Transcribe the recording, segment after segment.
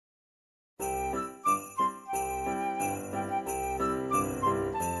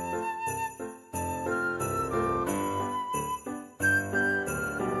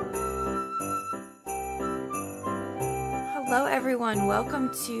Hello everyone,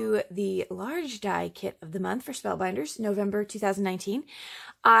 welcome to the large die kit of the month for Spellbinders, November 2019.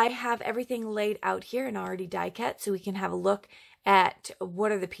 I have everything laid out here and already die cut so we can have a look at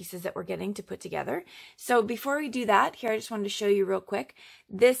what are the pieces that we're getting to put together. So before we do that, here I just wanted to show you real quick.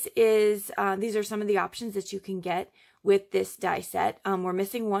 These are some of the options that you can get with this die set. We're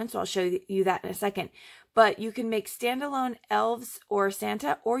missing one, so I'll show you that in a second. But you can make standalone elves or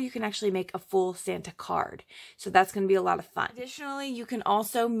Santa, or you can actually make a full Santa card. So that's going to be a lot of fun. Additionally, you can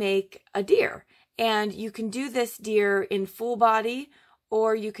also make a deer, and you can do this deer in full body,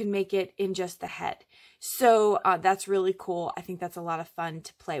 or you can make it in just the head. So that's really cool. I think that's a lot of fun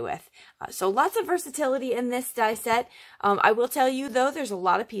to play with. So lots of versatility in this die set. I will tell you though, there's a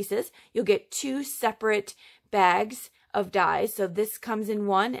lot of pieces. You'll get 2 separate bags of dies. So this comes in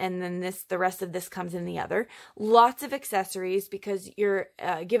one, and then the rest of this comes in the other. Lots of accessories because you're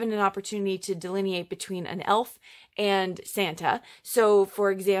given an opportunity to delineate between an elf and Santa. So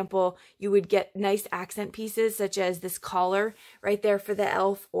for example, you would get nice accent pieces such as this collar right there for the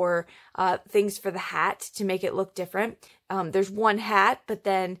elf, or things for the hat to make it look different. There's one hat, but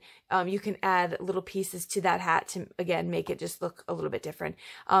then you can add little pieces to that hat to, again, make it just look a little bit different.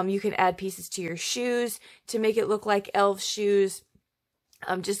 You can add pieces to your shoes to make it look like elf shoes.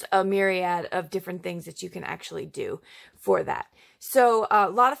 Just a myriad of different things that you can actually do for that. So a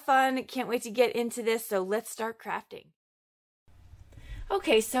lot of fun. Can't wait to get into this. So let's start crafting.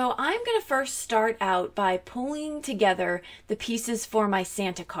 Okay, so I'm going to first start out by pulling together the pieces for my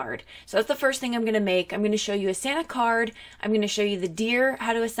Santa card. So that's the first thing I'm going to make. I'm going to show you a Santa card. I'm going to show you the deer,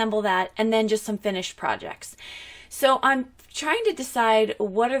 how to assemble that, and then just some finished projects. So I'm trying to decide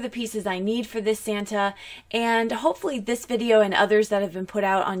what are the pieces I need for this Santa, and hopefully this video and others that have been put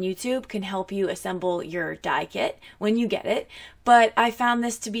out on YouTube can help you assemble your die kit when you get it. But I found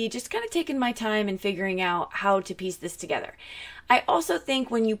this to be just kind of taking my time and figuring out how to piece this together. I also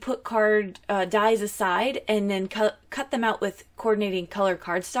think when you put dies aside and then cut them out with coordinating color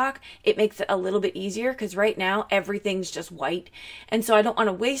cardstock, it makes it a little bit easier, because right now everything's just white, and so I don't want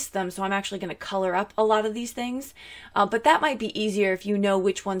to waste them, so I'm actually going to color up a lot of these things. But that might be easier if you know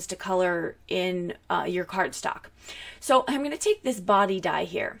which ones to color in your cardstock. So I'm going to take this body die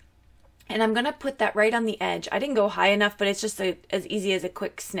here, and I'm going to put that right on the edge. I didn't go high enough, but it's just as easy as a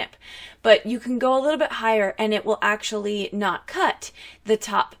quick snip. But you can go a little bit higher, and it will actually not cut the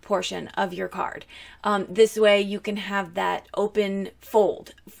top portion of your card. This way you can have that open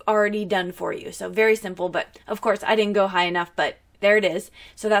fold already done for you. So very simple, but of course I didn't go high enough, but there it is.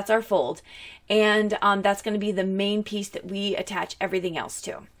 So that's our fold. And that's going to be the main piece that we attach everything else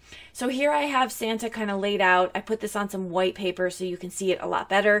to. So here I have Santa kind of laid out. I put this on some white paper so you can see it a lot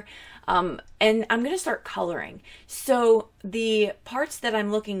better. And I'm going to start coloring. So the parts that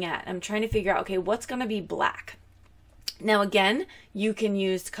I'm looking at, I'm trying to figure out, okay, what's going to be black? Now again, you can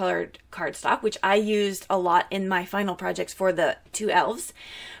use colored cardstock, which I used a lot in my final projects for the 2 elves.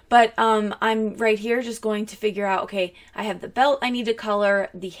 But I'm right here just going to figure out, okay, I have the belt I need to color,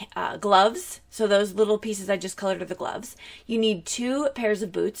 the gloves. So those little pieces I just colored are the gloves. You need 2 pairs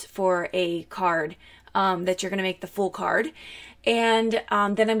of boots for a card that you're going to make the full card. And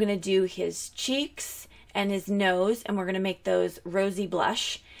then I'm going to do his cheeks and his nose, and we're going to make those rosy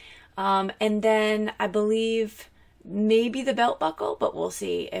blush. And then I believe maybe the belt buckle, but we'll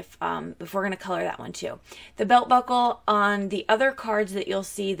see if we're going to color that one too. The belt buckle on the other cards that you'll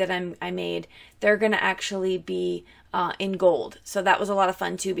see that I made, they're going to actually be in gold. So that was a lot of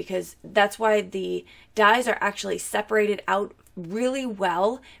fun too, because that's why the dies are actually separated out really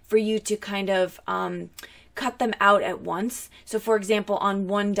well for you to kind of cut them out at once. So for example, on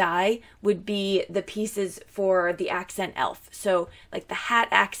one die would be the pieces for the accent elf. So like the hat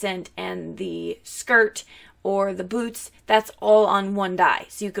accent and the skirt or the boots, that's all on one die.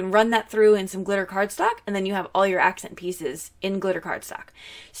 So you can run that through in some glitter cardstock, and then you have all your accent pieces in glitter cardstock.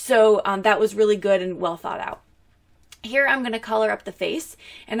 So that was really good and well thought out. Here I'm going to color up the face,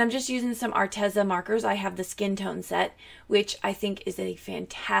 and I'm just using some Arteza markers. I have the skin tone set, which I think is a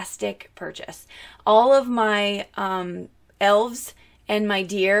fantastic purchase. All of my elves and my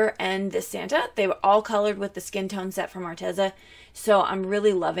deer and the Santa, they were all colored with the skin tone set from Arteza. So I'm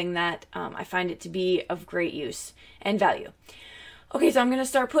really loving that. I find it to be of great use and value. Okay, so I'm going to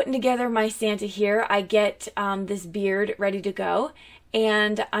start putting together my Santa here. I get this beard ready to go.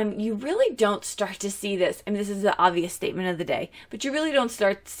 And you really don't start to see this. I mean, this is the obvious statement of the day, but you really don't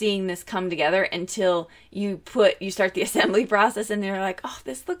start seeing this come together until you start the assembly process, and you're like, oh,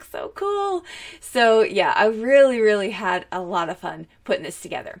 this looks so cool. So yeah, I really had a lot of fun putting this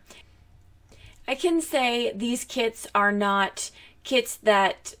together. I can say these kits are not kits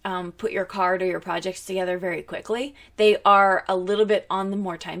that put your card or your projects together very quickly. They are a little bit on the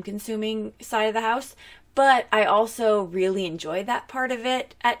more time-consuming side of the house, but I also really enjoy that part of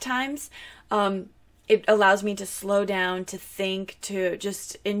it at times. It allows me to slow down, to think, to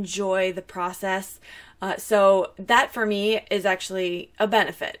just enjoy the process. So that for me is actually a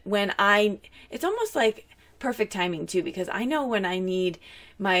benefit. It's almost like perfect timing too, because I know when I need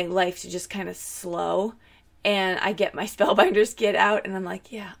my life to just kind of slow, and I get my Spellbinders kit out and I'm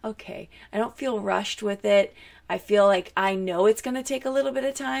like, yeah, okay. I don't feel rushed with it. I feel like I know it's going to take a little bit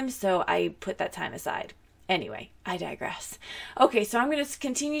of time, so I put that time aside. Anyway, I digress. Okay, so I'm going to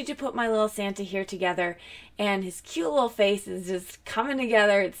continue to put my little Santa here together, and his cute little face is just coming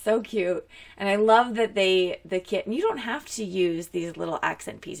together. It's so cute. And I love that the kit, and you don't have to use these little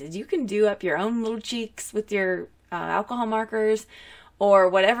accent pieces. You can do up your own little cheeks with your alcohol markers or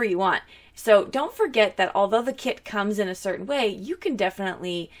whatever you want. So don't forget that although the kit comes in a certain way, you can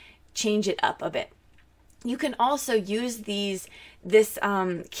definitely change it up a bit. You can also use this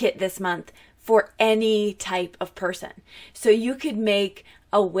kit this month for any type of person. So you could make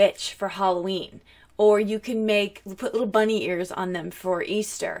a witch for Halloween, or you can put little bunny ears on them for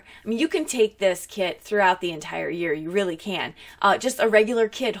Easter. I mean, you can take this kit throughout the entire year. You really can. Just a regular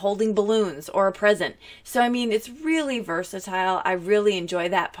kid holding balloons or a present. So, I mean, it's really versatile. I really enjoy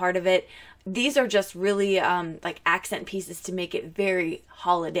that part of it. These are just really like accent pieces to make it very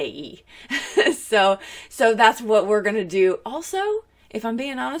holiday-y. So that's what we're going to do. Also, if I'm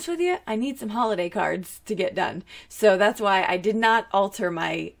being honest with you, I need some holiday cards to get done. So that's why I did not alter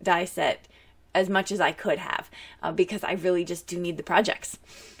my die set as much as I could have, because I really just do need the projects.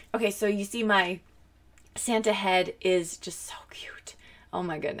 Okay, so you see my Santa head is just so cute. Oh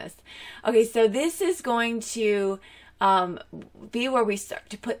my goodness. Okay, so this is going to be where we start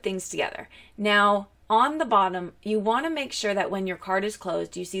to put things together. Now, on the bottom, you want to make sure that when your card is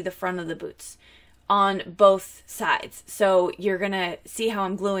closed, you see the front of the boots on both sides. So you're going to see how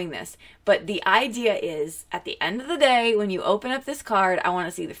I'm gluing this. But the idea is, at the end of the day, when you open up this card, I want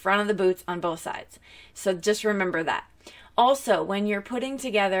to see the front of the boots on both sides. So just remember that. Also, when you're putting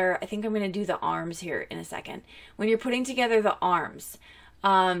together, I think I'm going to do the arms here in a second. When you're putting together the arms,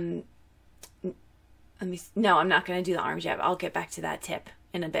 no, I'm not going to do the arms yet. I'll get back to that tip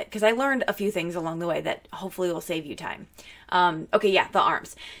in a bit, because I learned a few things along the way that hopefully will save you time. Okay, yeah, the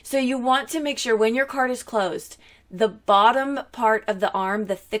arms. So you want to make sure when your card is closed, the bottom part of the arm,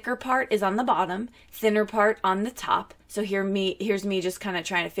 the thicker part is on the bottom, thinner part on the top. So here's me just kind of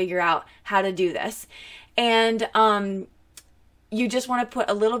trying to figure out how to do this. And you just want to put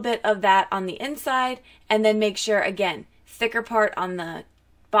a little bit of that on the inside, and then make sure, again, thicker part on the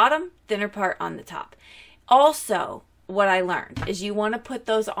bottom, thinner part on the top. Also, what I learned is you want to put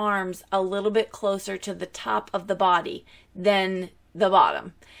those arms a little bit closer to the top of the body than the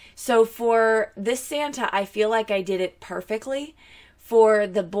bottom. So for this Santa, I feel like I did it perfectly. For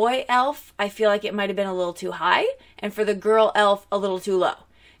the boy elf, I feel like it might have been a little too high, and for the girl elf, a little too low.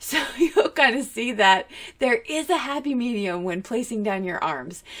 So you'll kind of see that there is a happy medium when placing down your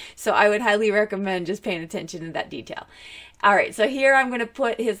arms. So I would highly recommend just paying attention to that detail. All right, so here I'm going to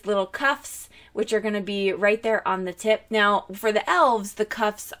put his little cuffs, which are going to be right there on the tip. Now, for the elves, the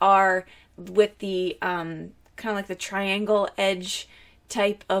cuffs are with the kind of like the triangle edge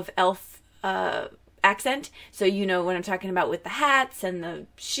type of elf accent. So you know what I'm talking about with the hats and the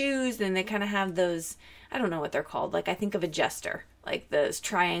shoes, and they kind of have those, I don't know what they're called. Like, I think of a jester, like those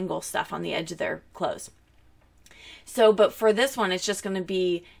triangle stuff on the edge of their clothes. So, but for this one, it's just going to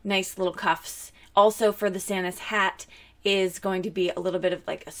be nice little cuffs. Also, for the Santa's hat is going to be a little bit of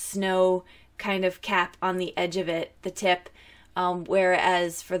like a snow kind of cap on the edge of it, the tip.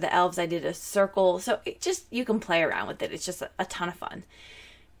 Whereas for the elves, I did a circle. So you can play around with it. It's just a ton of fun.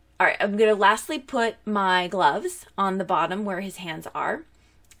 All right, I'm going to lastly put my gloves on the bottom where his hands are.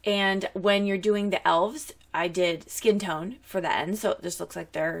 And when you're doing the elves, I did skin tone for the end, so it just looks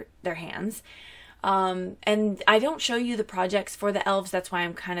like their hands. And I don't show you the projects for the elves. That's why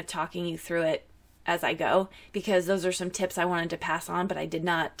I'm kind of talking you through it as I go, because those are some tips I wanted to pass on, but I did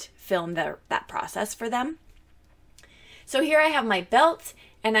not film that process for them. So here I have my belt,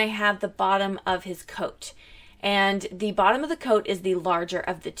 and I have the bottom of his coat. And the bottom of the coat is the larger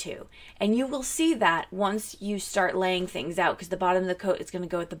of the two. And you will see that once you start laying things out, because the bottom of the coat is going to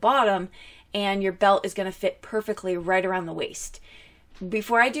go at the bottom, and your belt is going to fit perfectly right around the waist.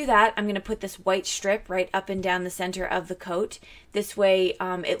 Before I do that, I'm going to put this white strip right up and down the center of the coat. This way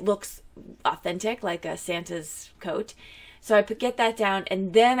it looks authentic, like a Santa's coat. So I get that down,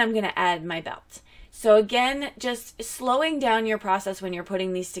 and then I'm going to add my belt. So again, just slowing down your process when you're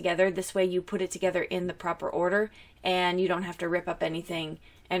putting these together. This way you put it together in the proper order, and you don't have to rip up anything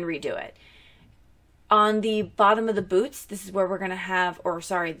and redo it. On the bottom of the boots, this is where we're going to have, or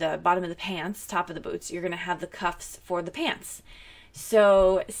sorry, the bottom of the pants, top of the boots, you're going to have the cuffs for the pants.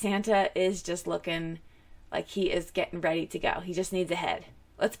 So Santa is just looking like he is getting ready to go. He just needs a head.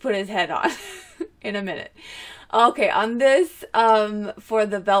 Let's put his head on in a minute. Okay, on this, for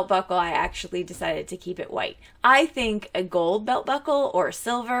the belt buckle, I actually decided to keep it white. I think a gold belt buckle or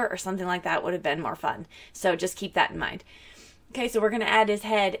silver or something like that would have been more fun. So just keep that in mind. Okay, so we're going to add his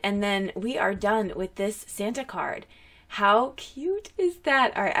head, and then we are done with this Santa card. How cute is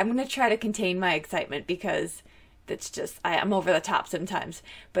that? All right, I'm going to try to contain my excitement because that's just, I'm over the top sometimes.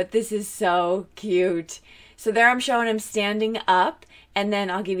 But this is so cute. So there I'm showing him standing up, and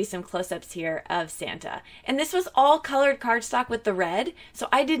then I'll give you some close-ups here of Santa. And this was all colored cardstock with the red, so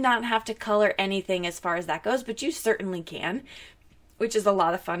I did not have to color anything as far as that goes, but you certainly can, which is a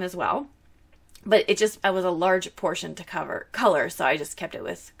lot of fun as well. But it was a large portion to color, so I just kept it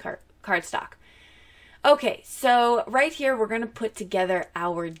with cardstock. Okay, so right here we're going to put together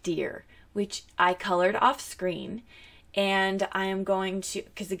our deer, which I colored off screen. And I am going to,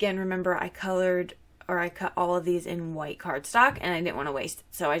 because again, remember I cut all of these in white cardstock and I didn't want to waste it.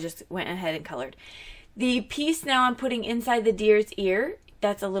 So I just went ahead and colored. The piece now I'm putting inside the deer's ear,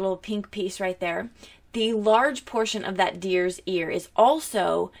 that's a little pink piece right there. The large portion of that deer's ear is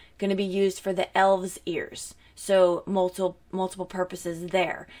also going to be used for the elves' ears. So multiple purposes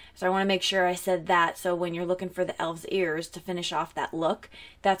there. So I want to make sure I said that. So when you're looking for the elves' ears to finish off that look,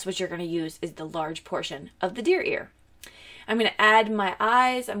 that's what you're going to use, is the large portion of the deer ear. I'm going to add my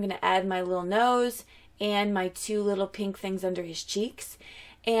eyes. I'm going to add my little nose and my two little pink things under his cheeks.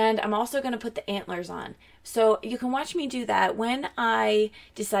 And I'm also going to put the antlers on. So you can watch me do that. When I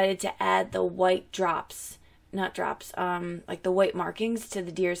decided to add the white drops, not drops, like the white markings to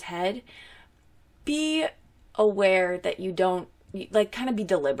the deer's head, be aware that you don't, like, kind of be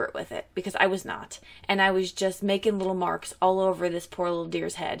deliberate with it, because I was not. And I was just making little marks all over this poor little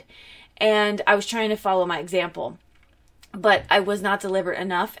deer's head. And I was trying to follow my example, but I was not deliberate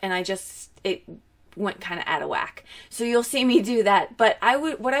enough, and it went kind of out of whack. So you'll see me do that. But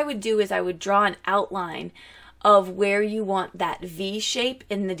what I would do is I would draw an outline of where you want that V shape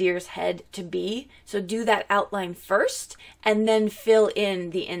in the deer's head to be. So do that outline first and then fill in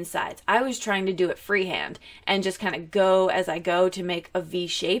the insides. I was trying to do it freehand and just kind of go as I go to make a V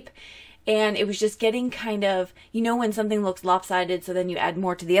shape. And it was just getting kind of, you know, when something looks lopsided, so then you add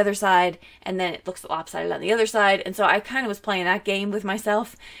more to the other side, and then it looks lopsided on the other side. And so I kind of was playing that game with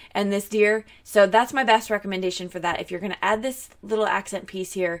myself and this deer. So that's my best recommendation for that. If you're going to add this little accent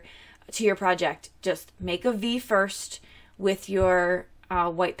piece here to your project, just make a V first with your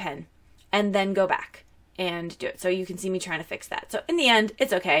white pen, and then go back and do it. So you can see me trying to fix that. So in the end,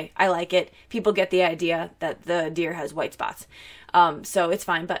 it's okay. I like it. People get the idea that the deer has white spots. So it's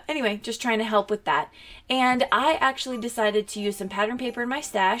fine. But anyway, just trying to help with that. And I actually decided to use some pattern paper in my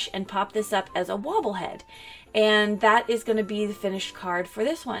stash and pop this up as a wobble head. And that is going to be the finished card for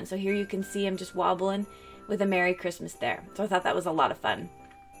this one. So here you can see him just wobbling with a Merry Christmas there. So I thought that was a lot of fun.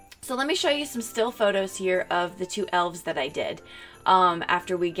 So let me show you some still photos here of the two elves that I did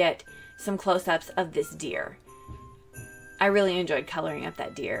after we get some close-ups of this deer. I really enjoyed coloring up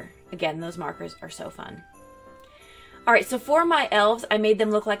that deer. Again, those markers are so fun. All right, so for my elves, I made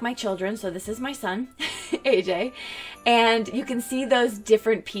them look like my children. So this is my son, AJ. And you can see those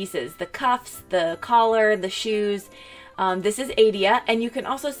different pieces, the cuffs, the collar, the shoes. This is Adia, and you can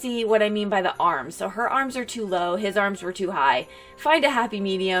also see what I mean by the arms. So her arms are too low, his arms were too high. Find a happy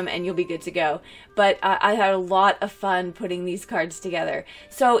medium and you'll be good to go. But I had a lot of fun putting these cards together.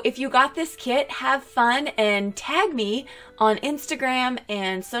 So if you got this kit, have fun and tag me on Instagram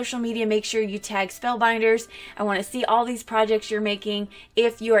and social media. Make sure you tag Spellbinders. I want to see all these projects you're making.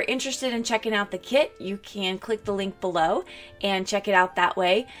 If you are interested in checking out the kit, you can click the link below and check it out that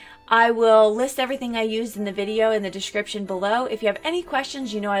way. I will list everything I used in the video in the description below. If you have any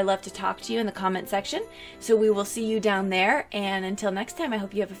questions, you know I love to talk to you in the comment section. So we will see you down there. And until next time, I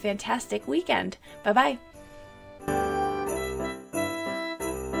hope you have a fantastic weekend. Bye-bye.